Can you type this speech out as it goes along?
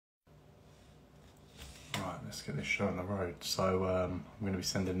let's get this show on the road. So I'm going to be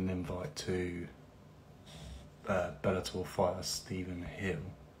sending an invite to Bellator fighter Stephen Hill,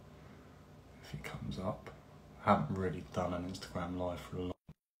 if he comes up. I haven't really done an Instagram live for a long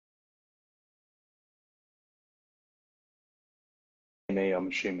time. I'm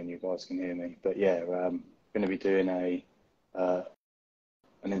assuming you guys can hear me, but yeah, I'm going to be doing an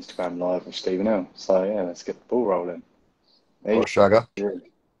Instagram live with Stephen Hill. So yeah, let's get the ball rolling. What, Shagger?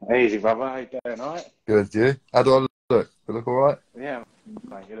 Easy, brother. How you doing, all right? Good, you? How do I look? Do I look all right? Yeah,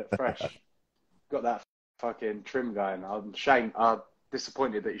 mate, you look fresh. Got that fucking trim going. I'm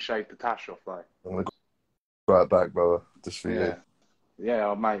disappointed that you shaved the tash off, though. I'm going to go right back, brother, just for you. Yeah,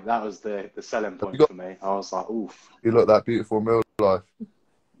 oh, mate, that was the selling point for me. I was like, oof. You look that beautiful in real life.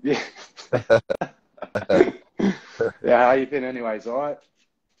 Yeah. Yeah, how you been anyways, all right?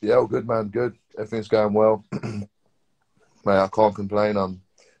 Yeah, all good, man, good. Everything's going well. Mate, I can't complain. I'm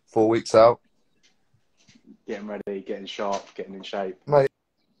 4 weeks out. Getting ready, getting sharp, getting in shape. Mate,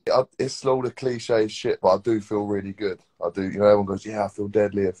 it's all the cliche shit, but I do feel really good. I do. You know, everyone goes, yeah, I feel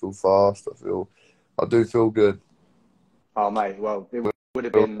deadly, I feel fast, I do feel good. Oh, mate, well, it would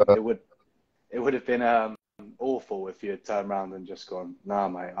have been awful if you had turned around and just gone, nah,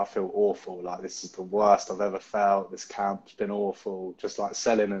 mate, I feel awful. Like, this is the worst I've ever felt. This camp's been awful. Just like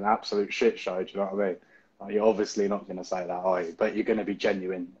selling an absolute shit show. Do you know what I mean? Like, you're obviously not going to say that, are you? But you're going to be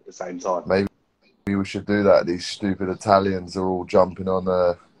genuine at the same time. Maybe we should do that. These stupid Italians are all jumping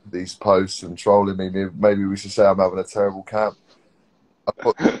on these posts and trolling me. Maybe we should say I'm having a terrible camp.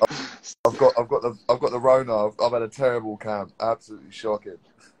 I've got the Rona. I've had a terrible camp. Absolutely shocking.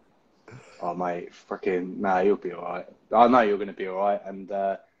 Oh, mate, freaking, nah, you'll be all right. I know you're going to be all right. And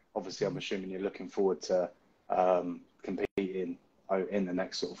obviously, I'm assuming you're looking forward to competing in the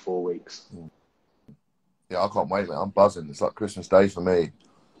next sort of 4 weeks. Yeah, I can't wait, mate. I'm buzzing. It's like Christmas Day for me.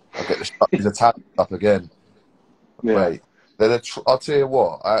 I get these Italians up again. Yeah. Mate, I'll tell you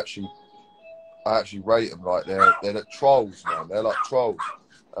what, I actually rate them like they're the trolls, man. They're like trolls.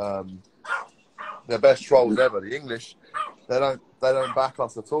 They're best trolls ever. The English, they don't back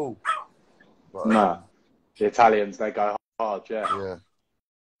us at all. But, no, the Italians, they go hard, yeah. Yeah.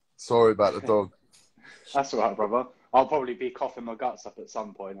 Sorry about the dog. That's all right, brother. I'll probably be coughing my guts up at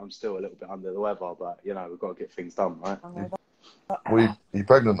some point. I'm still a little bit under the weather, but you know, we've got to get things done, right? Are you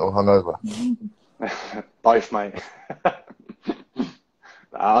pregnant or hungover? Both, mate.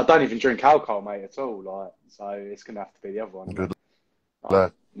 I don't even drink alcohol, mate, at all. Like, so it's gonna have to be the other one. Good.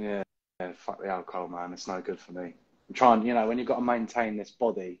 Yeah, fuck the alcohol, man. It's no good for me. I'm trying, you know, when you've got to maintain this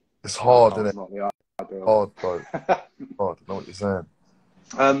body. It's hard, isn't it? Not the ideal. Hard, bro. Hard. I know what you're saying.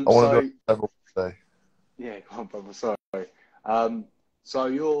 I want to do a level today. Yeah, go on, brother. Sorry. So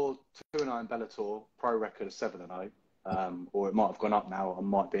you're 2-0 in Bellator, pro record of 7-0, or it might have gone up now. I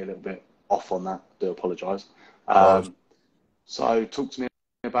might be a little bit off on that. I do apologise. So talk to me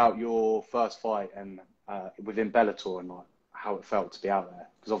about your first fight and within Bellator and like how it felt to be out there.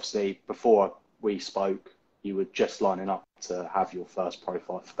 Because obviously before we spoke, you were just lining up to have your first pro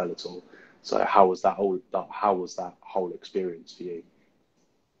fight for Bellator. So how was that whole experience for you?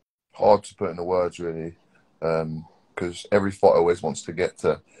 Hard to put into words, really, because every fighter always wants to get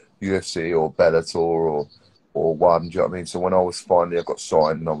to UFC or Bellator or one. Do you know what I mean? So when I got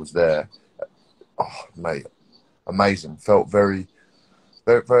signed and I was there, oh, mate, amazing. Felt very,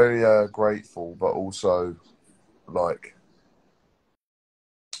 very, very grateful, but also like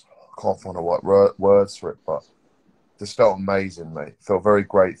I can't find the right words for it, but just felt amazing, mate. Felt very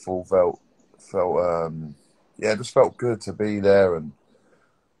grateful. Just felt good to be there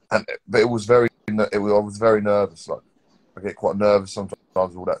but it was I was very nervous. Like I get quite nervous sometimes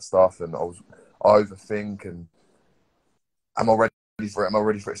with all that stuff, and I overthink and am I ready for it? Am I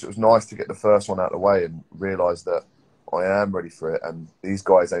ready for it? So it was nice to get the first one out of the way and realise that I am ready for it, and these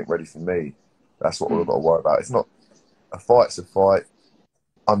guys ain't ready for me. That's what we've got to worry about. It's not a fight's a fight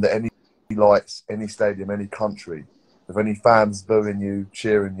under any lights, any stadium, any country. If any fans booing you,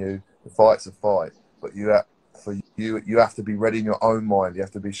 cheering you, the fight's a fight. But you have to be ready in your own mind. You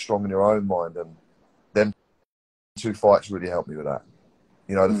have to be strong in your own mind. And them 2 fights really helped me with that.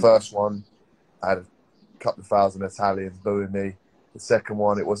 You know, the first one, I had a couple of thousand Italians booing me. The second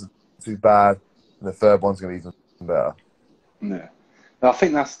one, it wasn't too bad. And the third one's going to be even better. Yeah. I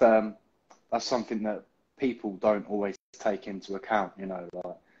think that's something that people don't always take into account, you know,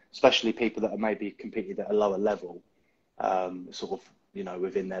 like, especially people that are maybe competed at a lower level, sort of, you know,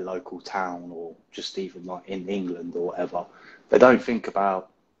 within their local town or just even like in England or whatever. They don't think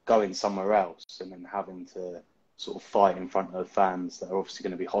about going somewhere else and then having to sort of fight in front of fans that are obviously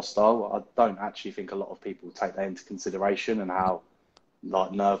going to be hostile. I don't actually think a lot of people take that into consideration and how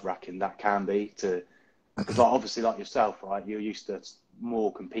like nerve-wracking that can be to Because like, obviously, like yourself, right, you're used to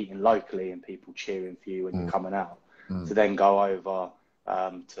more competing locally and people cheering for you when you're Mm, coming out. To mm. then go over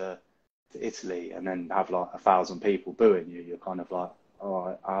to Italy and then have like 1,000 people booing you, you're kind of like, all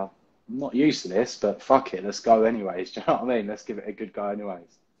right, I'm not used to this, but fuck it, let's go anyways. Do you know what I mean? Let's give it a good go anyways.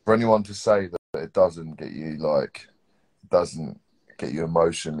 For anyone to say that it doesn't get you like, doesn't get you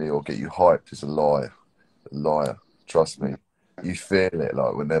emotionally or get you hyped is a liar. A liar. Trust me. You feel it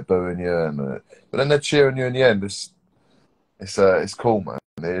like when they're booing you, and but then they're cheering you in the end. It's cool, man.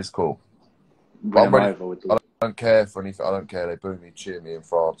 It is cool. But Win I'm them ready. over with I the. don't care for anything. I don't care. They boo me, cheer me in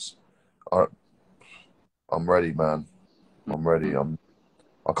France. I, I'm ready, man. I'm ready.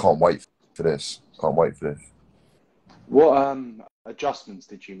 I can't wait for this. Can't wait for this. What adjustments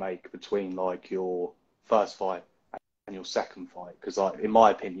did you make between like your first fight and your second fight? Because like in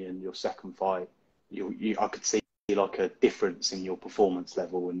my opinion, your second fight, you I could see like a difference in your performance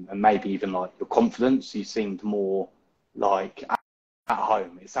level and maybe even like your confidence. You seemed more like at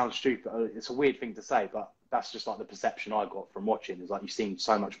home. It sounds stupid. It's a weird thing to say, but that's just like the perception I got from watching. Is like you seemed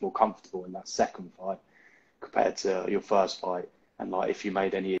so much more comfortable in that second fight compared to your first fight. And like if you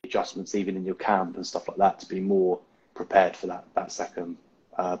made any adjustments, even in your camp and stuff like that, to be more prepared for that second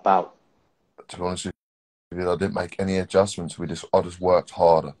bout. But to be honest with you, I didn't make any adjustments. I just worked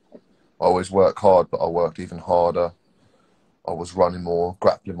harder. I always work hard, but I worked even harder. I was running more,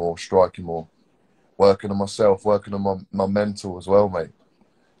 grappling more, striking more, working on myself, working on my mental as well, mate.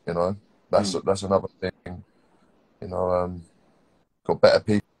 You know, Mm. that's another thing. You know, got better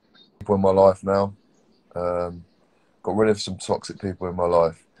people in my life now. Got rid of some toxic people in my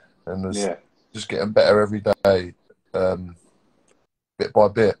life, and there's Yeah. just getting better every day, bit by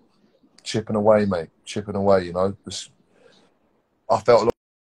bit, chipping away, mate, chipping away. You know, I felt a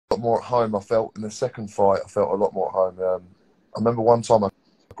lot more at home. I felt in the second fight, I felt a lot more at home. I remember one time I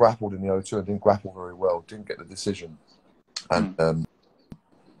grappled in the O2 and didn't grapple very well, didn't get the decision, and Mm.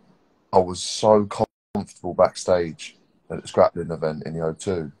 I was so comfortable backstage at this grappling event in the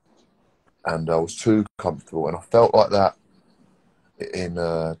O2, and I was too comfortable, and I felt like that in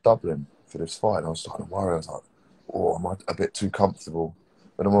Dublin for this fight. And I was starting to worry. I was like, "Oh, am I a bit too comfortable?"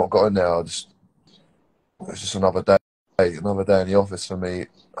 But then when I got in there, it was just another day in the office for me.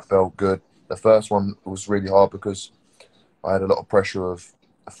 I felt good. The first one was really hard because I had a lot of pressure of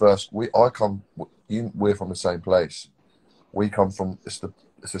the first. We're from the same place. We come from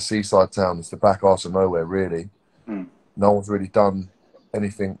it's a seaside town. It's the back arse of nowhere, really. Mm. No one's really done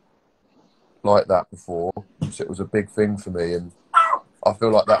anything like that before, so it was a big thing for me, and I feel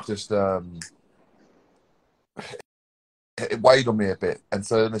like that just it weighed on me a bit. And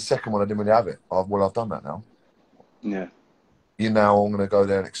so in the second one, I didn't really have it. I've done that now. Yeah. Now I'm going to go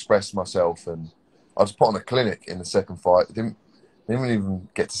there and express myself, and I was put on a clinic in the second fight. Didn't even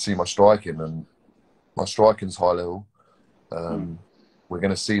get to see my striking, and my striking's high level. Mm. We're going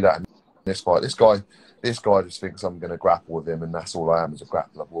to see that in this fight. This guy just thinks I'm going to grapple with him, and that's all I am as a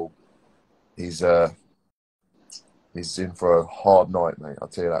grappler. Well, he's in for a hard night, mate. I'll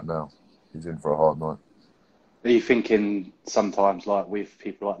tell you that now. He's in for a hard night. Are you thinking sometimes like with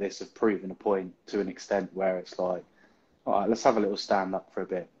people like this have proven a point to an extent where it's like, all right, let's have a little stand up for a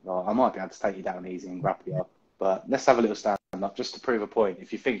bit. Like, I might be able to take you down easy and grapple you up, but let's have a little stand up just to prove a point.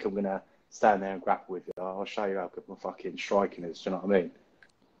 If you think I'm gonna stand there and grapple with you, I'll show you how good my fucking striking is. Do you know what I mean?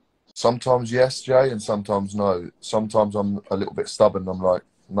 Sometimes yes, Jay, and sometimes no. Sometimes I'm a little bit stubborn. I'm like,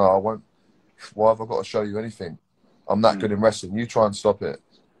 no, I won't. Why have I got to show you anything? I'm that good Mm. in wrestling. You try and stop it.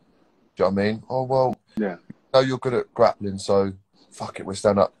 Do you know what I mean? Oh, well, Yeah. no, you're good at grappling, so fuck it, we'll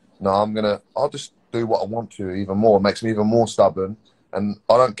stand up. No, I'll just do what I want to even more. It makes me even more stubborn. And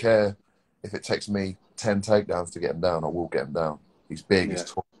I don't care if it takes me 10 takedowns to get him down. I will get him down. He's big, he's Yeah.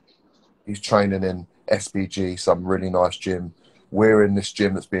 tall. He's training in SBG, some really nice gym. We're in this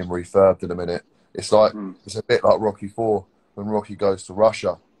gym that's being refurbed in a minute. Mm. It's a bit like Rocky 4 when Rocky goes to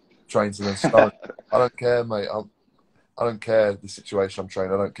Russia, trains in a stone. I don't care, mate. I don't care the situation I'm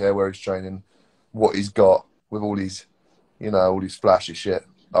training. I don't care where he's training, what he's got with all these flashy shit.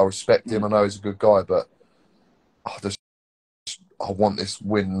 I respect him. Mm. I know he's a good guy, but I want this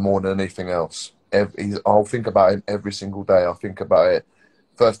win more than anything else. I'll think about him every single day. I'll think about it.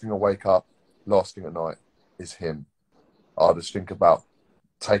 First thing I wake up, last thing at night is him. I'll just think about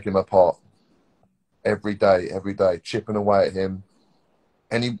taking him apart every day, chipping away at him.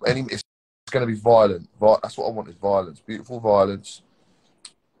 It's going to be violent. That's what I want is violence, beautiful violence.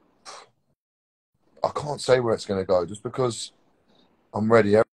 I can't say where it's going to go just because I'm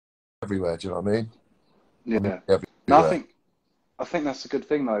ready everywhere. Do you know what I mean? I'm Yeah. ready No, everywhere. I think that's a good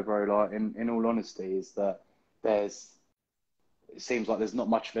thing though, bro. Like in all honesty, is that there's it seems like there's not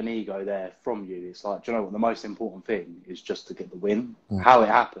much of an ego there from you. It's like, do you know what? The most important thing is just to get the win. Mm. How it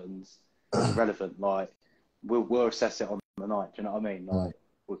happens is irrelevant. Like, we'll assess it on the night. Do you know what I mean? Like,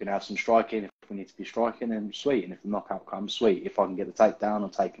 we're going to have some striking. If we need to be striking, then sweet. And if the knockout comes, sweet. If I can get the takedown, I'll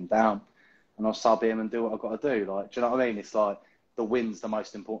take him down and I'll sub him and do what I've got to do. Like, do you know what I mean? It's like the win's the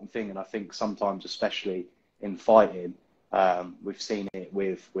most important thing. And I think sometimes, especially in fighting, we've seen it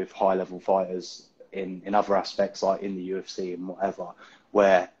with high-level fighters in other aspects, like in the UFC and whatever,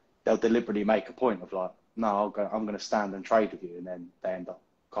 where they'll deliberately make a point of like, no, I'm going to stand and trade with you. And then they end up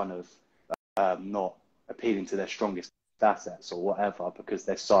kind of not appealing to their strongest assets or whatever, because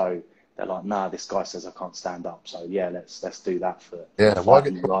they're like, nah, this guy says I can't stand up, so yeah, let's do that for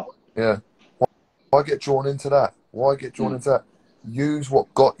fighting. Why get drawn into that? Why get drawn into that? Use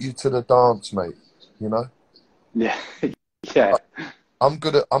what got you to the dance, mate. You know? Yeah. Yeah. I'm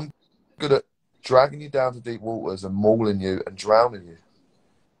good at dragging you down to deep waters and mauling you and drowning you.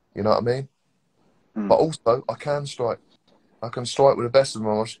 You know what I mean? But also, I can strike. I can strike with the best of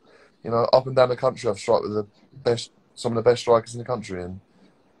them. You know, up and down the country, I've struck with some of the best strikers in the country, and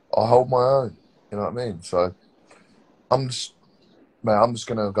I hold my own. You know what I mean? So I'm just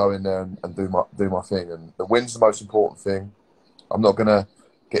gonna go in there and do my thing. And the win's the most important thing. I'm not gonna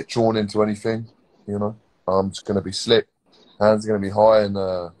get drawn into anything. You know, I'm just gonna be slick. Hands are gonna be high, and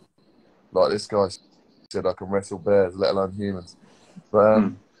like this guy said, I can wrestle bears, let alone humans.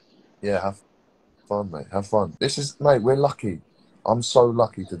 But yeah, have fun, mate. Have fun. Mate, we're lucky. I'm so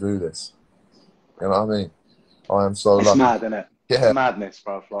lucky to do this. You know what I mean? I am so lucky. It's mad, isn't it? Yeah. It's madness,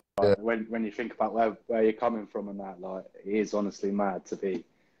 bro. Like, when you think about where you're coming from and that, like, it is honestly mad to be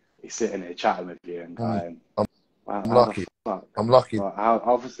sitting here chatting with you and going, I'm lucky. I'm lucky. Like,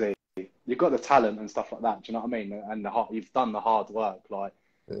 obviously, you've got the talent and stuff like that. Do you know what I mean? And you've done the hard work. Like,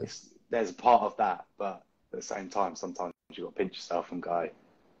 there's a part of that, but at the same time, sometimes you've got to pinch yourself and go,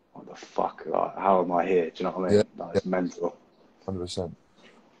 what the fuck? Like, how am I here? Do you know what I mean? Yeah. Like, it's mental. 100%.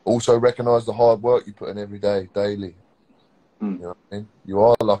 Also recognise the hard work you put in every day, daily. You know what I mean? You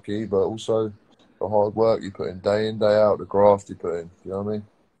are lucky, but also the hard work you put in, day out, the graft you put in. You know what I mean?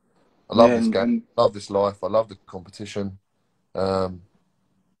 I love this game. I love this life. I love the competition.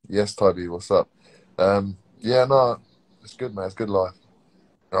 Yes, Toby, what's up? Yeah, no, it's good, man. It's good life.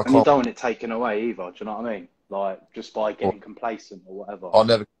 And you don't want it taken away either. Do you know what I mean? Like, just by getting complacent or whatever. I'll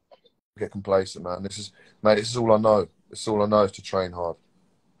never get complacent, man. This is all I know. It's all I know is to train hard.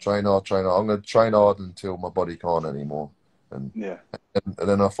 Train hard, train hard. I'm going to train hard until my body can't anymore. And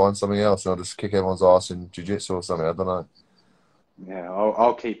then I'll find something else and I'll just kick everyone's ass in jiu-jitsu or something. I don't know. Yeah,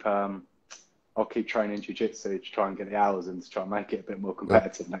 I'll keep training jiu-jitsu to try and get the hours in to try and make it a bit more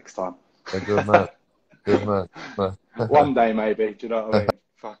competitive next time. Yeah, good man. Good man. One day maybe, do you know what I mean?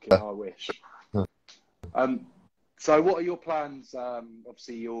 Fucking I wish. So what are your plans?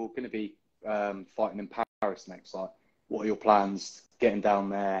 Obviously you're going to be fighting in Paris next. Like, what are your plans getting down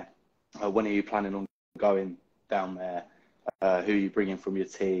there? When are you planning on going down there? Who are you bringing from your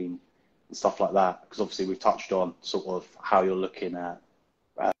team and stuff like that? Because obviously we've touched on sort of how you're looking at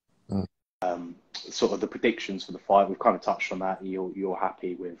sort of the predictions for the fight. We've kind of touched on that. You're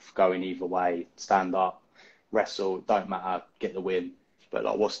happy with going either way, stand up, wrestle, don't matter, get the win. But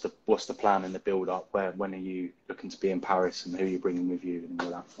like, what's the plan in the build up? When are you looking to be in Paris, and who are you bringing with you and all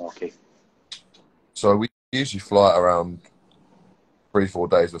that, Marky? So we usually fly around 3-4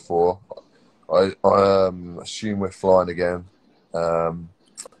 days before. I assume we're flying again.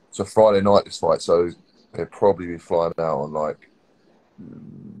 So Friday night this fight, so they'll probably be flying out on like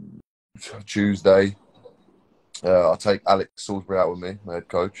Tuesday. I'll take Alex Salisbury out with me, my head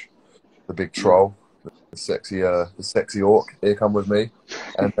coach, the big troll, the sexy orc. Here, come with me,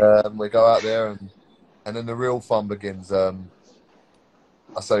 and we go out there, and then the real fun begins. I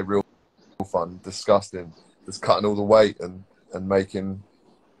say real fun, disgusting. Just cutting all the weight and making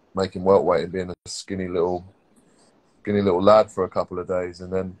welterweight and being a skinny little lad for a couple of days,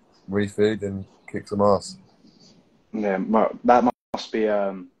 and then refeed and kick some ass. Yeah, that must be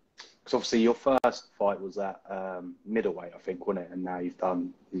because obviously your first fight was at middleweight, I think, wasn't it? And now you've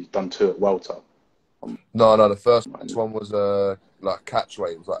done two at welter. No, the first one was like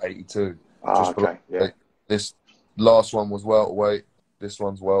catchweight. It was like 82. Okay, yeah. This last one was welterweight. This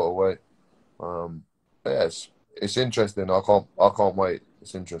one's welterweight. Yeah, it's interesting. I can't wait.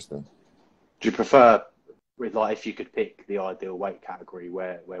 It's interesting. Do you prefer, with like, if you could pick the ideal weight category,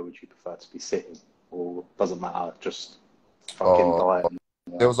 where would you prefer to be sitting, or doesn't matter, just fucking diet?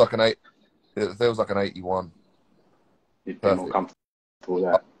 It was like an 81. You'd be more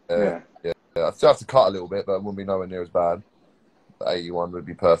comfortable there. Yeah. I'd still have to cut a little bit, but it wouldn't be nowhere near as bad. The 81 would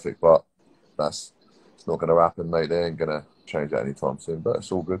be perfect, but it's not going to happen, mate. They ain't going to change that anytime soon, but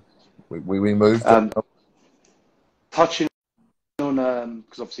it's all good. We moved. Touching on,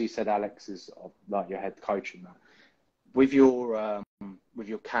 because obviously you said Alex is like your head coach and that. With your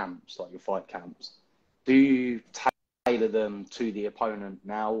camps, like your fight camps, do you tailor them to the opponent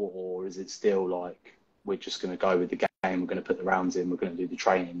now, or is it still like we're just going to go with the game, we're going to put the rounds in, we're going to do the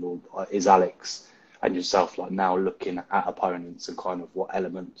training, or is Alex and yourself like now looking at opponents and kind of what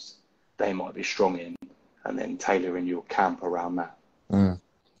elements they might be strong in, and then tailoring your camp around that?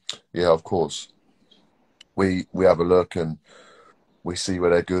 Yeah, of course. We have a look and we see where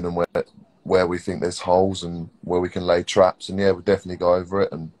they're good and where we think there's holes and where we can lay traps. And yeah, we definitely go over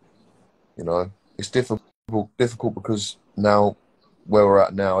it. And you know, it's difficult because now where we're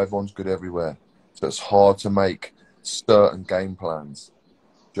at now, everyone's good everywhere, so it's hard to make certain game plans.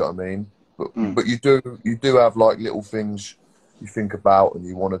 Do you know what I mean? But you do have like little things you think about and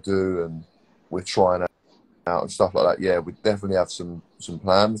you want to do, and we're trying out and stuff like that. Yeah, we definitely have some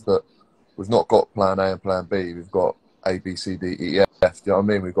plans, but we've not got plan A and plan B. We've got A, B, C, D, E, F. Do you know what I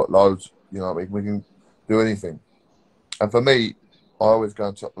mean? We've got loads. You know what I mean? We can do anything. And for me, I always go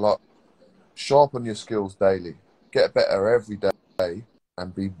into like sharpen your skills daily, get better every day,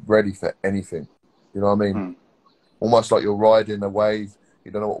 and be ready for anything. You know what I mean? Almost like you're riding a wave.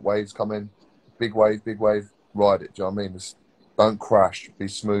 You don't know what wave's coming. Big wave, ride it. Do you know what I mean? Just don't crash. Be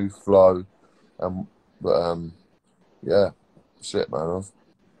smooth, flow. Yeah, that's it, man. I'm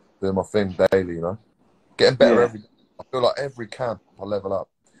doing my thing daily, you know. Getting better every day. I feel like every camp I level up.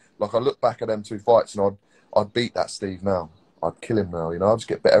 Like I look back at them 2 fights and I'd beat that Steve now. I'd kill him now, you know. I just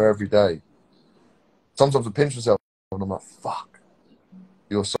get better every day. Sometimes I pinch myself and I'm like, fuck,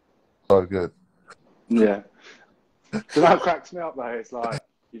 you're so good. Yeah. So that cracks me up though. It's like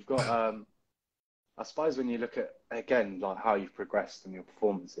you've got, I suppose when you look at, again, like how you've progressed in your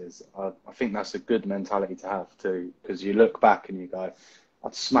performances, I think that's a good mentality to have too, because you look back and you go,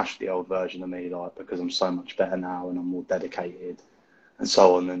 I'd smash the old version of me, like, because I'm so much better now and I'm more dedicated and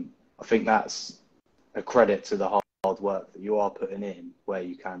so on. And I think that's a credit to the hard work that you are putting in where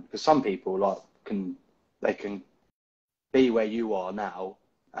you can, because some people like they can be where you are now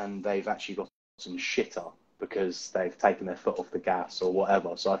and they've actually got some shitter because they've taken their foot off the gas or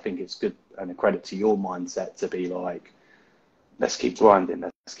whatever. So I think it's good and a credit to your mindset to be like, let's keep grinding,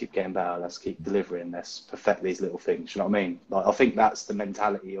 let's keep getting better, let's keep delivering, let's perfect these little things. You know what I mean? Like, I think that's the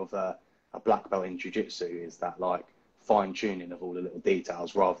mentality of a black belt in jiu-jitsu, is that like fine tuning of all the little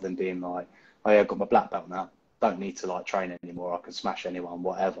details rather than being like, oh yeah, I've got my black belt now, don't need to like train anymore, I can smash anyone,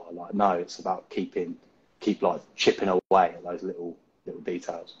 whatever. Like, no, it's about keep like chipping away at those little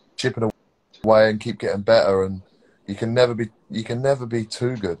details. Chipping away and keep getting better, and you can never be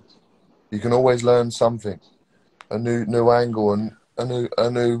too good. You can always learn something, a new angle and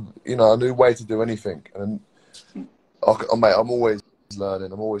a new way to do anything. And mate, I'm always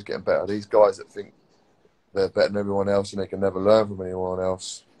learning. I'm always getting better. These guys that think they're better than everyone else and they can never learn from anyone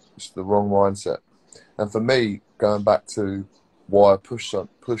else, it's the wrong mindset. And for me, going back to why I push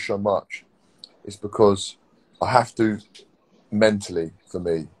so much, it's because I have to mentally, for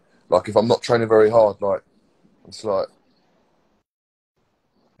me. Like if I'm not training very hard, like it's like,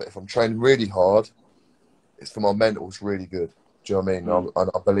 but if I'm training really hard, it's for my mental. It's really good. Do you know what I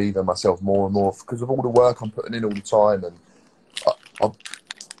mean? I believe in myself more and more because of all the work I'm putting in all the time. And I've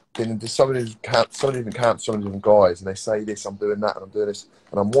been into so many different camps, so many different guys, and they say this, I'm doing that, and I'm doing this,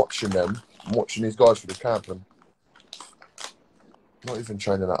 and I'm watching them. I'm watching these guys for the camp, and I'm not even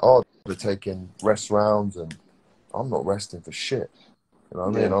training that hard. They're taking rest rounds, and I'm not resting for shit. You know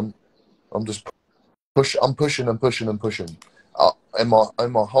what I mean? I'm just I'm pushing and pushing and pushing. In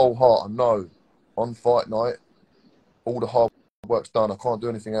my whole heart, I know on fight night, all the hard work's done. I can't do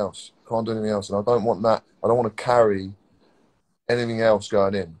anything else. And I don't want that. I don't want to carry anything else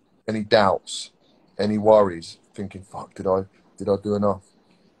going in. Any doubts, any worries, thinking, fuck, did I do enough?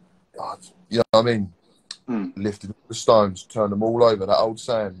 God, you know what I mean? Lifted the stones, turned them all over. That old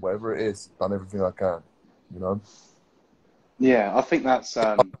saying, whatever it is, done everything I can. You know? Yeah, I think that's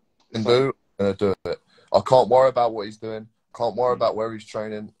I'm gonna do it. I can't worry about what he's doing. Can't worry about where he's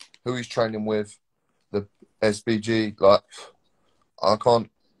training, who he's training with, the SBG. Like, I can't,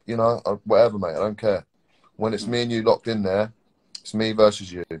 whatever, mate. I don't care. When it's me and you locked in there, it's me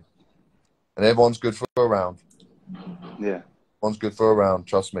versus you, and everyone's good for a round. Yeah, everyone's good for a round.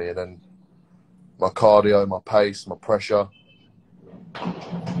 Trust me. And then my cardio, my pace, my pressure.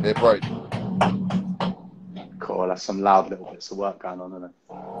 Hit break. cool. That's some loud little bits of work going on, isn't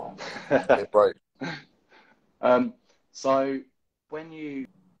it? Hit break. So when you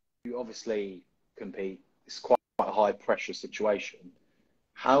obviously compete, it's quite a high pressure situation.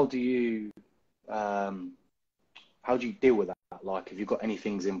 How do you how do you deal with that? Like, have you got any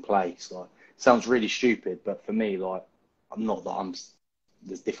things in place? Like, it sounds really stupid, but for me, like, I'm not that I'm.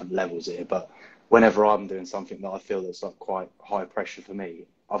 There's different levels here, but whenever I'm doing something that I feel that's like quite high pressure for me,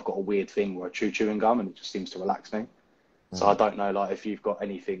 I've got a weird thing where I chew chewing gum and it just seems to relax me. So I don't know, like, if you've got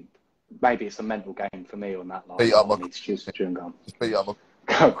anything. Maybe it's a mental game for me on that. Like, Beat up I my, need to chew some chewing gum. just beat up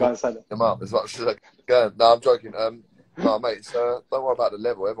my, Go and say that. them up as much as I can. No, I'm joking. No, mate, it's, don't worry about the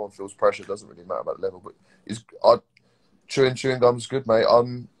level. Everyone feels pressure. It doesn't really matter about the level. But chewing gum's good, mate.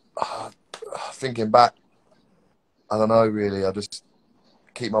 I'm thinking back. I don't know, really. I just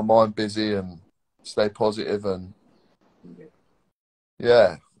keep my mind busy and stay positive, and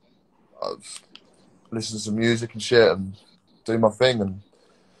yeah, I listen to some music and shit and do my thing. And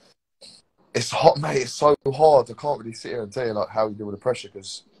it's hot, mate. It's so hard. I can't really sit here and tell you like how you deal with the pressure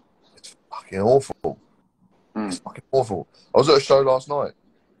because it's fucking awful. It's fucking awful. I was at a show last night,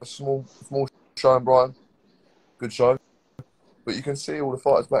 a small show in Brighton, good show. But you can see all the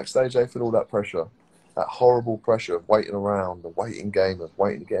fighters backstage, they feel all that pressure. That horrible pressure of waiting around, the waiting game of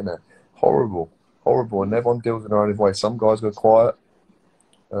waiting to get in there. Horrible. And everyone deals in their own way. Some guys go quiet.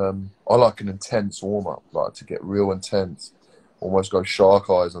 I like an intense warm-up, like to get real intense. Almost go shark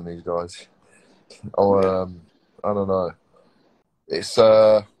eyes on these guys. I don't know. It's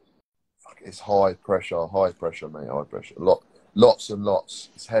high pressure, mate, high pressure. Lots and lots.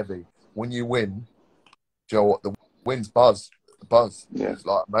 It's heavy. When you win, do you know what? The win's buzz. Yeah. It's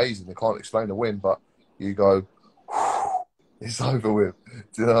like amazing. They can't explain the win, but you go, it's over with.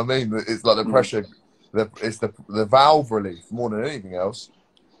 Do you know what I mean? It's like the pressure. It's the valve relief more than anything else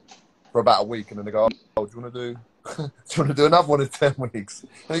for about a week, and then they go, "Oh, do you want to do? Do you want to do another one in 10 weeks?"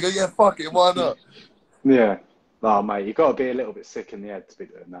 And you go, "Yeah, fuck it, why not?" Yeah. Oh, mate, you've got to be a little bit sick in the head to be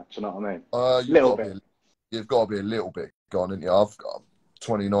doing that. Do you know what I mean? Little bit. You've got to be a little bit gone, haven't you? I'm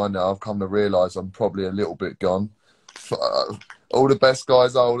 29 now. I've come to realise I'm probably a little bit gone. All the best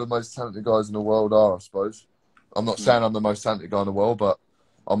guys are, all the most talented guys in the world are, I suppose. I'm not saying I'm the most talented guy in the world, but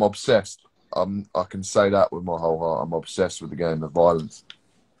I'm obsessed. I can say that with my whole heart. I'm obsessed with the game of violence.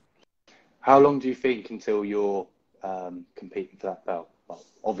 How long do you think until you're competing for that belt? Well,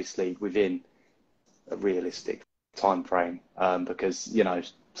 obviously within a realistic time frame, because you know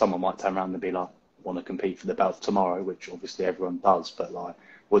someone might turn around and be like, "Want to compete for the belt tomorrow," which obviously everyone does. But like,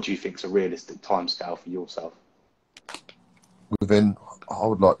 what do you think is a realistic timescale for yourself? I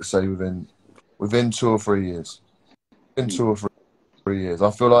would like to say within 2 or 3 years. Within 2 or 3 years,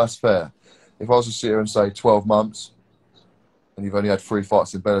 I feel like that's fair. If I was to sit here and say 12 months, and you've only had 3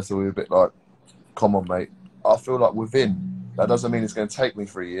 fights in Bellator, we're a bit like, come on, mate. I feel like within. That doesn't mean it's going to take me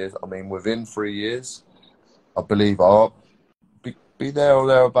 3 years. I mean, within 3 years, I believe I'll be there or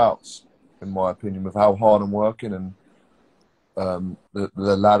thereabouts, in my opinion, with how hard I'm working and the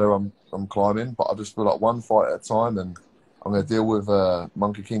ladder I'm climbing. But I just feel like one fight at a time, and I'm going to deal with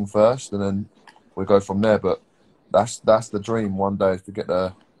Monkey King first, and then we'll go from there. But that's the dream one day, is to get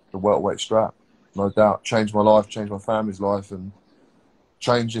the welterweight strap, no doubt. Change my life, change my family's life, and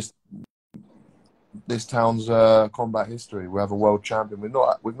change this town's combat history. We have a world champion. We've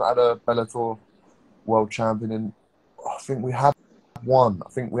not had a Bellator world champion in. I think we had one. I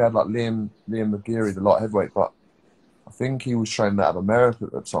think we had like Liam McGeary, the light heavyweight, but I think he was training out of America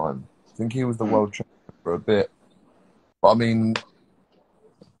at the time. I think he was the world champion for a bit. But I mean,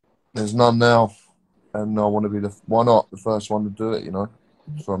 there's none now, and I want to be why not the first one to do it? You know,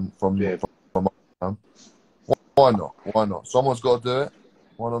 from my town. Why not? Why not? Someone's got to do it.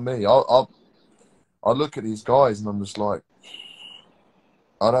 Why not me? I look at these guys and I'm just like,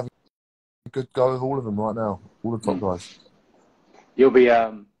 I'd have a good go with all of them right now, all the top guys. You'll be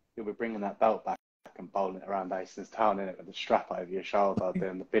bringing that belt back and bowling it around Hastings Town in it with the strap over your shoulder,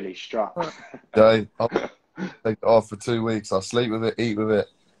 doing the Billy strut. Jay, I'll take it off for 2 weeks. I'll sleep with it, eat with it,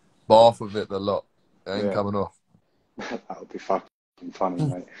 bath with it a lot. It ain't coming off. That would be fucking funny,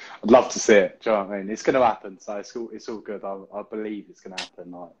 mate. I'd love to see it. Do you know what I mean? It's going to happen, so it's all good. I believe it's going to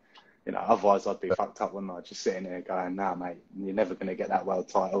happen. Like, you know, otherwise I'd be fucked up, wouldn't I? Just sitting here going, "Nah, mate, you're never going to get that world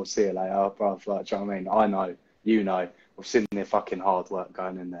title. See you later, bruv." Like, do you know what I mean? I know, you know, we've seen their fucking hard work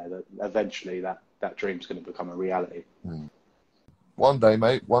going in there. That eventually that dream's going to become a reality. One day,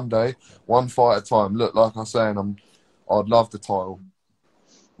 mate. One day, one fight at a time. Look, like I was saying, I'd love the title.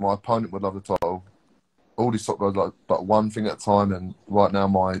 My opponent would love the title. All these top guys like, but one thing at a time. And right now,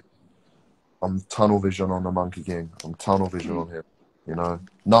 I'm tunnel vision on the Monkey King. I'm tunnel vision on him. You know,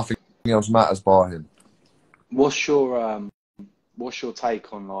 nothing else matters by him. What's your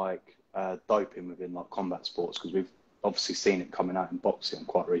take on like doping within like combat sports? Because we've obviously seen it coming out in boxing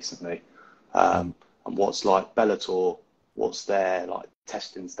quite recently. And what's like Bellator? What's their like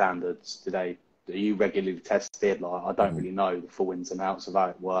testing standards? Do Are you regularly tested? Like, I don't really know the full ins and outs of how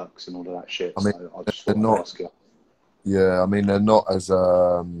it works and all of that shit. I mean, So I just they're thought I'd not. ask you. Yeah, I mean, they're not as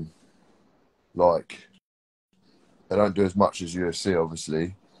like they don't do as much as UFC.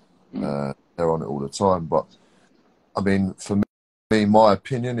 Obviously, they're on it all the time. But I mean, for me, my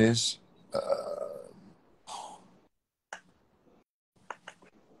opinion is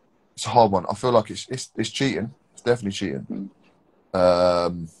it's a hard one. I feel like it's cheating. It's definitely cheating.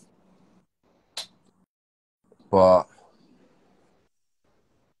 But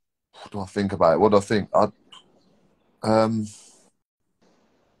what do I think about it? What do I think? I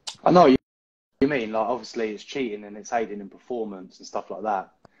know what you mean. Like, obviously, it's cheating and it's aiding in performance and stuff like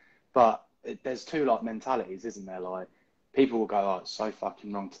that. But there's two like mentalities, isn't there? Like, people will go, "Oh, it's so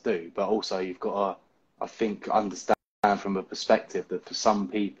fucking wrong to do," but also you've got to, I think, understand from a perspective that for some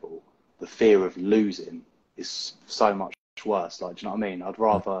people, the fear of losing is so much worse. Like, do you know what I mean?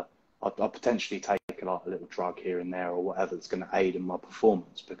 I'd potentially take like a little drug here and there or whatever that's going to aid in my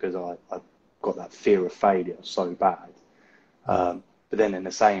performance because I've got that fear of failure so bad. But then in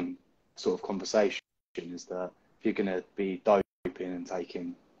the same sort of conversation is that if you're going to be doping and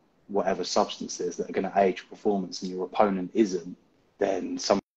taking whatever substances that are going to aid your performance and your opponent isn't, then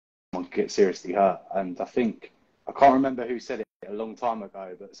someone could get seriously hurt. And I think, I can't remember who said it a long time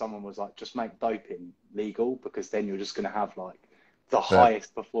ago, but someone was like, just make doping legal because then you're just going to have like the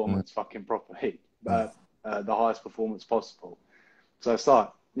highest performance fucking properly, the highest performance possible. So it's like,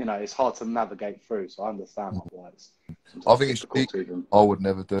 you know, it's hard to navigate through. So I understand like, why it's I sometimes think it's difficult cheating. to them. I would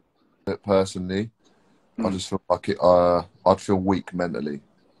never do it personally. I just feel like it. I'd feel weak mentally.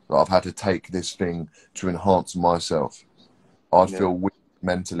 Like I've had to take this thing to enhance myself. I'd feel weak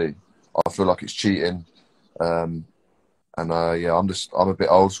mentally. I feel like it's cheating. Yeah, I'm a bit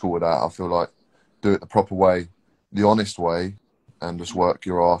old school with that. I feel like do it the proper way, the honest way, and just work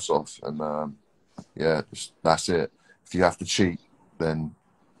your ass off. And yeah, just that's it. If you have to cheat, then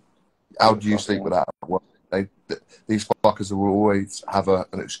how do you sleep with that? Well, these fuckers will always have an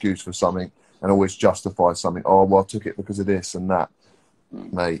excuse for something and always justify something. Oh, well, I took it because of this and that.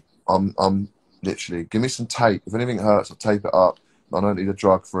 Mate, I'm literally, give me some tape. If anything hurts, I'll tape it up. I don't need a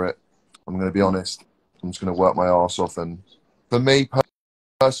drug for it. I'm going to be honest. I'm just going to work my ass off. And for me,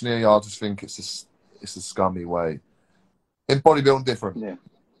 personally, I just think it's a scummy way. In bodybuilding, different. Yeah.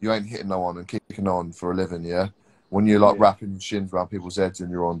 You ain't hitting no one and kicking on for a living, yeah? When you're like wrapping your shins around people's heads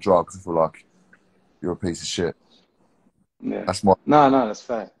and you're on drugs, I feel like you're a piece of shit. Yeah. That's my That's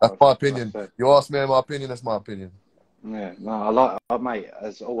fair. that's my That's opinion. fair. You ask me my opinion, that's my opinion. Yeah, mate,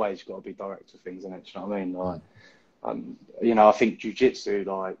 as always, you've got to be direct with things, innit? Do you know what I mean? Like, you know, I think jiu-jitsu,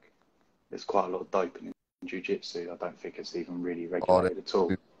 like, there's quite a lot of doping in jiu-jitsu. I don't think it's even really regulated at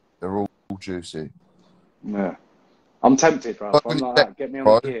all. They're all juicy. Yeah. I'm tempted, bro. Work I'm on like your that. Get me on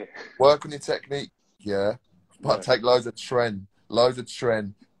the gear. Work on your technique, yeah. But take loads of tren.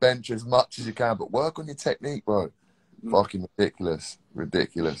 Bench as much as you can, but work on your technique, bro. Fucking ridiculous.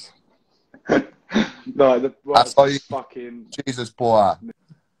 No, the That's how you, fucking... Jesus, boy.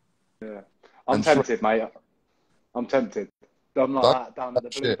 Yeah. I'm And tempted, mate. I'm tempted. I'm like that down at the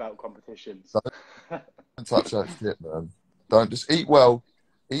blue shit. belt competitions. Don't touch that shit, man. Don't just eat well,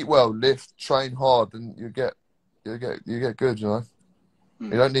 lift, train hard, and you get good. You know, you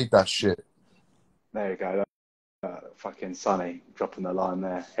don't need that shit. There you go. Fucking Sonny dropping the line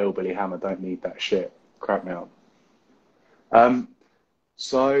there. Hillbilly Hammer don't need that shit. Crap me up.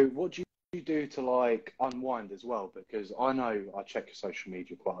 So what do you do to like unwind as well? Because I know I check your social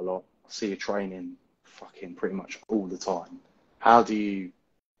media quite a lot. I see you training fucking pretty much all the time. How do you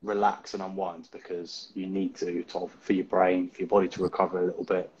relax and unwind? Because you need to for your brain, for your body to recover a little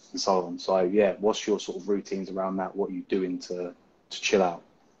bit and so on. So yeah, what's your sort of routines around that? What are you doing to chill out?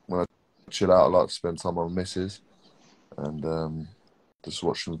 When I chill out, I like to spend time with my missus and just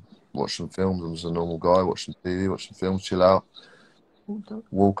watch some films. I'm just a normal guy, watching TV, watching films, chill out.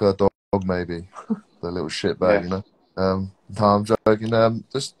 Walk her dog, maybe. The little shitbag, you know. No, I'm joking.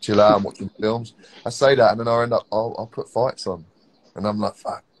 Just chill out and watch some films. I say that, and then I end up, I'll put fights on, and I'm like,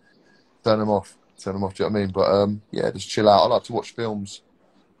 fuck, turn them off. Do you know what I mean? But yeah, just chill out. I like to watch films.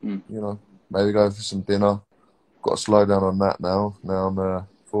 You know, maybe go for some dinner. Got to slow down on that now. Now I'm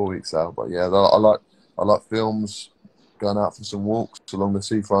 4 weeks out, but yeah, I like films. Going out for some walks along the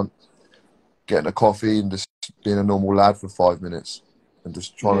seafront, getting a coffee, and just being a normal lad for 5 minutes, and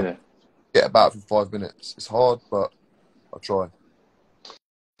just trying to get about for 5 minutes. It's hard, but I try.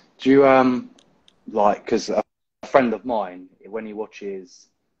 Do you like? Because a friend of mine, when he watches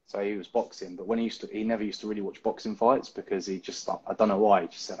So he was boxing, but when he never used to really watch boxing fights because he just, I don't know why, he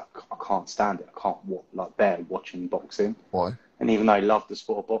just said, I can't stand it. I can't bear watching boxing. Why? And even though he loved the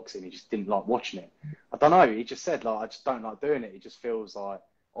sport of boxing, he just didn't like watching it. I don't know. He just said, I just don't like doing it. He just feels like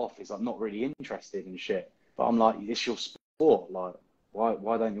off. He's like not really interested in shit. But I'm like, it's your sport. Like,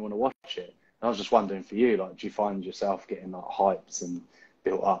 why don't you want to watch it? And I was just wondering for you, like, do you find yourself getting like hyped and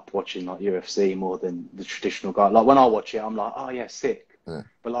built up watching like UFC more than the traditional guy? Like when I watch it, I'm like, oh yeah, sick. Yeah.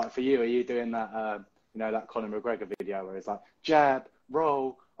 But like for you, are you doing that, that Conor McGregor video where it's like jab,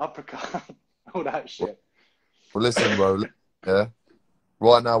 roll, uppercut, all that shit? Well, listen, bro. Yeah.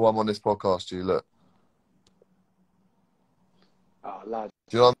 Right now, I'm on this podcast. You look. Oh, lad.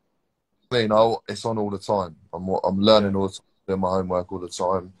 Do you know what I mean? It's on all the time. I'm learning all the time, doing my homework all the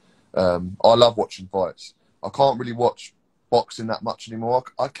time. I love watching fights. I can't really watch boxing that much anymore.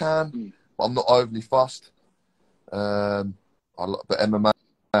 I can, but I'm not overly fussed. But MMA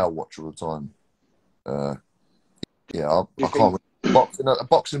I watch all the time. I can't.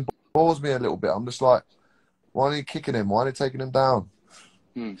 Boxing bores me a little bit. I'm just like, why are they kicking him? Why are they taking him down?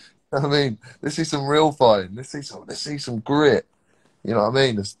 I mean, let's see some real fighting. Let's see some grit. You know what I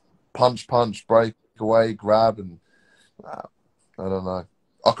mean? Just punch, break away, grab, and I don't know.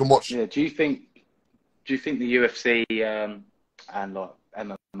 I can watch. Yeah. Do you think the UFC and like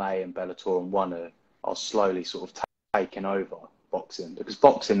MMA and Bellator and ONE are slowly sort of taking over boxing? Because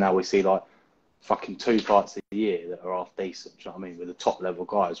boxing now we see like fucking 2 fights a year that are half decent. Do you know what I mean? With the top level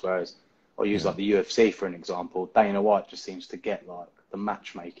guys, whereas I'll use like the UFC for an example. Dana White just seems to get like the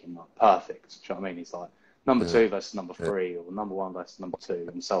matchmaking like perfect. Do you know what I mean? He's like number 2 versus number 3, or number 1 versus number 2,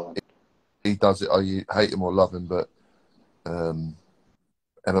 and so on. He does it. You hate him or love him, but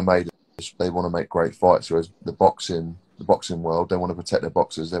MMA, they want to make great fights, whereas the boxing world, they want to protect their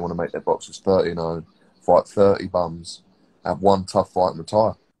boxers. They want to make their boxers 30-0, fight 30 bums, have one tough fight and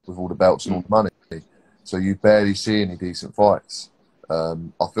retire with all the belts and all the money. So you barely see any decent fights. I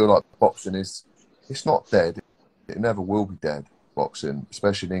feel like boxing it's not dead. It never will be dead, boxing,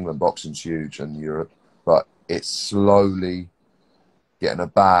 especially in England. Boxing's huge, and Europe, but it's slowly getting a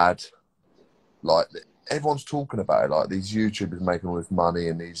bad, like, everyone's talking about it, like these YouTubers making all this money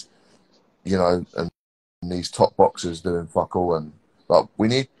and these, and these top boxers doing fuck all, and like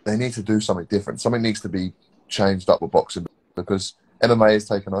they need to do something different. Something needs to be changed up with boxing because MMA is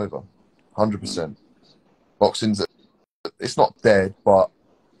taken over, 100%. Boxing's, it's not dead, but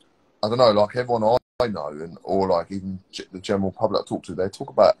I don't know, like everyone I know, or like even the general public I talk to, they talk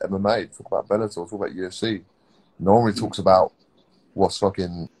about MMA, they talk about Bellator, talk about UFC. No one really talks about what's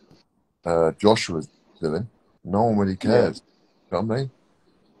fucking Joshua's doing. No one really cares. You know what I mean?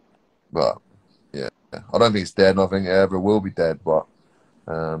 But yeah, I don't think it's dead, and I think it ever will be dead. But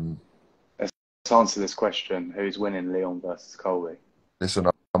let's answer this question: who's winning, Leon versus Colby? Listen,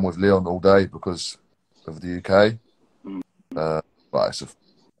 I'm with Leon all day because of the UK. But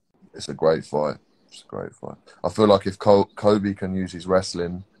it's a great fight. It's a great fight. I feel like if Kobe can use his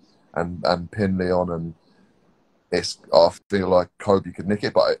wrestling and pin Leon, and I feel like Kobe could nick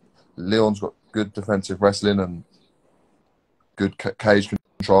it. But Leon's got good defensive wrestling and good cage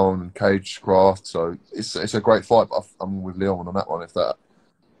control and cage craft. So it's a great fight. But I'm with Leon on that one.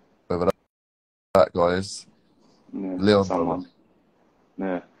 Whoever that guy is, Leon. Someone.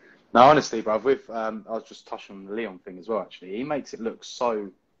 Yeah. No, honestly, bro, I was just touching on the Leon thing as well, actually. He makes it look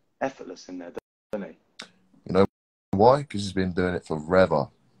so effortless in there, doesn't he? You know why? Because he's been doing it forever.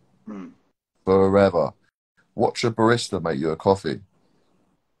 Forever. Watch a barista make you a coffee.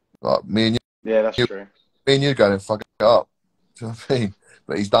 Like me and you. Yeah, that's true. Me and you going and fuck it up. Do you know what I mean?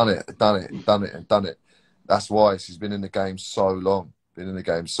 But he's done it. That's why he's been in the game so long.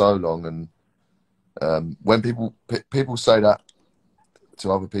 And when people say that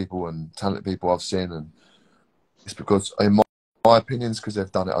to other people and talented people I've seen, and it's because, in my opinion, it's because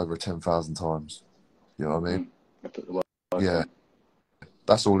they've done it over 10,000 times. You know what I mean? Yeah,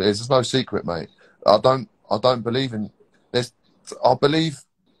 that's all it is. There's no secret, mate. I don't believe in this. I believe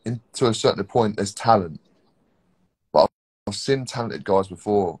to a certain point there's talent, but I've seen talented guys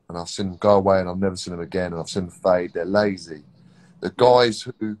before, and I've seen them go away, and I've never seen them again, and I've seen them fade. They're lazy. The guys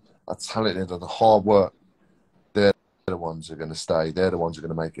who are talented and the hard work, they're the ones who are going to stay. They're the ones who are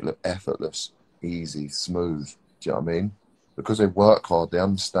going to make it look effortless, easy, smooth. Do you know what I mean? Because they work hard. They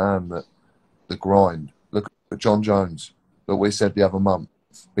understand that the grind. Look at John Jones. Look what he said the other month.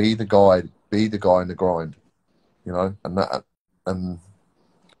 Be the guy in the grind. You know, and that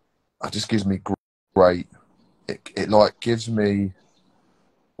just gives me great. It like gives me,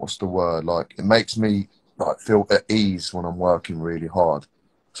 what's the word? Like, it makes me like feel at ease when I'm working really hard.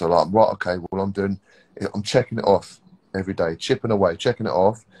 So like, right, okay, well I'm checking it off. every day, chipping away, checking it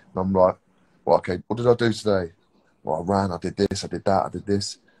off. And I'm like, well, okay, what did I do today? Well, I ran, I did this, I did that, I did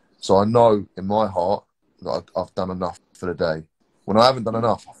this. So I know in my heart that I've done enough for the day. When I haven't done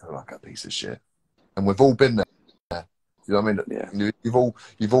enough, I feel like a piece of shit. And we've all been there. You know what I mean? Yeah.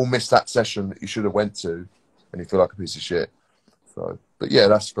 You've all missed that session that you should have went to, and you feel like a piece of shit. So, but yeah,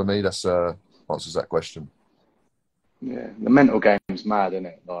 that's for me. That's answers that question. Yeah, the mental game's mad, isn't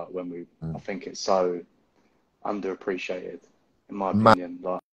it? Like I think it's so underappreciated, in my opinion.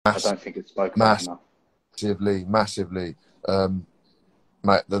 Like, I Mass, don't think it's spoken about enough. massively.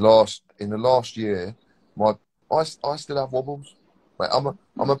 Mate, in the last year, I still have wobbles. Mate,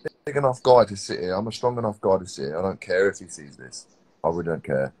 I'm a big enough guy to sit here. I'm a strong enough guy to sit here. I don't care if he sees this. I really don't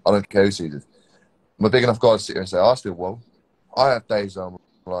care. I don't care who sees it. I'm a big enough guy to sit here and say, I still wobble. I have days where I'm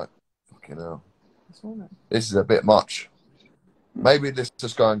like, fucking hell, this is a bit much. Maybe let's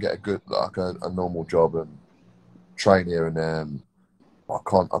just go and get a normal job and train here and there. And I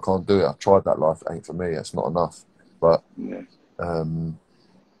can't do it. I've tried that life. It ain't for me. It's not enough. But Yeah.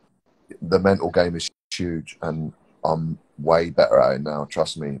 The mental game is huge, and I'm way better at it now.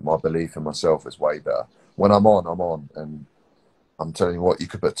 Trust me, my belief in myself is way better. When I'm on, and I'm telling you what, you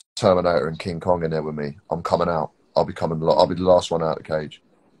could put Terminator and King Kong in there with me. I'm coming out. I'll be the last one out of the cage.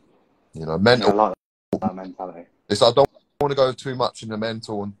 You know, mental. Yeah, I like that mentality. I don't want to go too much in the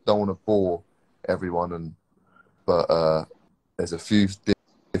mental and don't want to bore everyone. But there's a few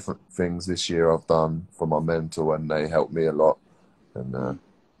different things this year I've done for my mental, and they help me a lot. And a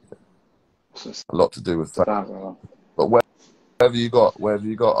lot to do with that. But wherever you got,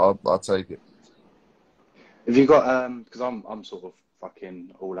 I'll take it. Have you got because I'm sort of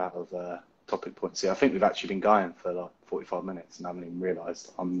fucking all out of topic points here. I think we've actually been going for like 45 minutes and I haven't even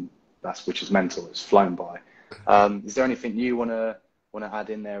realised. Which is mental. It's flown by. Is there anything you wanna add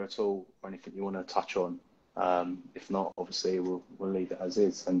in there at all, or anything you wanna touch on? If not, obviously we'll leave it as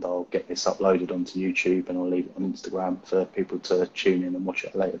is, and I'll get this uploaded onto YouTube and I'll leave it on Instagram for people to tune in and watch it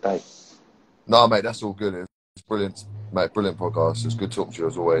at a later date. No, mate, that's all good. It's brilliant, mate. Brilliant podcast. It's good talking to you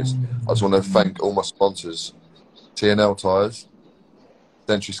as always. I just want to thank all my sponsors: TNL Tires,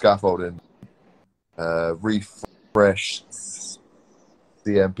 Century Scaffolding, Refresh,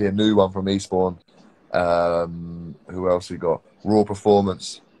 CMP, a new one from Eastbourne. Who else we got? Raw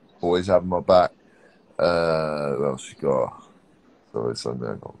Performance, always having my back. Who else we got? Sorry, something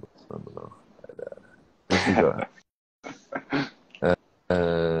I can't remember now. Who we got?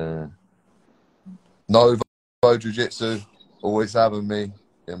 Novo Jiu-Jitsu, always having me.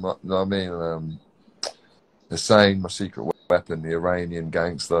 You know what I mean? Hussein, my secret weapon, the Iranian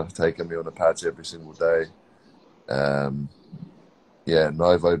gangster, taking me on the pads every single day. Novo,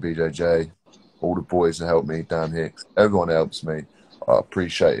 BJJ, all the boys that help me, Dan Hicks, everyone helps me. I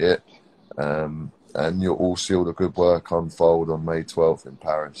appreciate it. And you'll all see all the good work unfold on May 12th in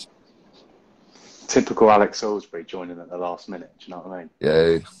Paris. Typical Alex Salisbury joining at the last minute. Do you know what I mean?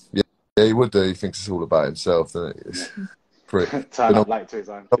 Yeah, he would do. He thinks it's all about himself, doesn't he? Yeah. Turn up late to his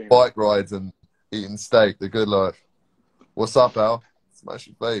own funeral. Bike rides and eating steak, the good life. What's up, Al? Smash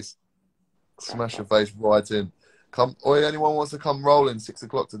your face. Smash your face right in. Come, anyone wants to come rolling 6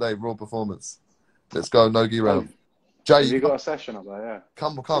 o'clock today, Raw Performance. Let's go, no-gi round. Jay, have you got a session up there? Yeah.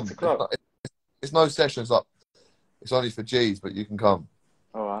 Come. 6 o'clock. It's no sessions up. It's only for G's, but you can come.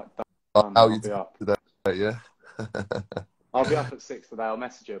 All right. I'll be up today, yeah. I'll be up at 6 today. I'll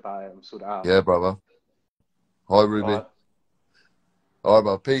message you about it and sort it out. Yeah, brother. Hi, Ruby. All right,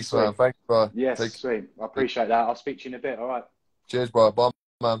 bro. Peace, sweet. Man. Thanks, bro. Yes, sweet. I appreciate that. I'll speak to you in a bit. All right. Cheers, bro. Bye,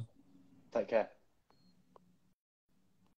 man. Take care.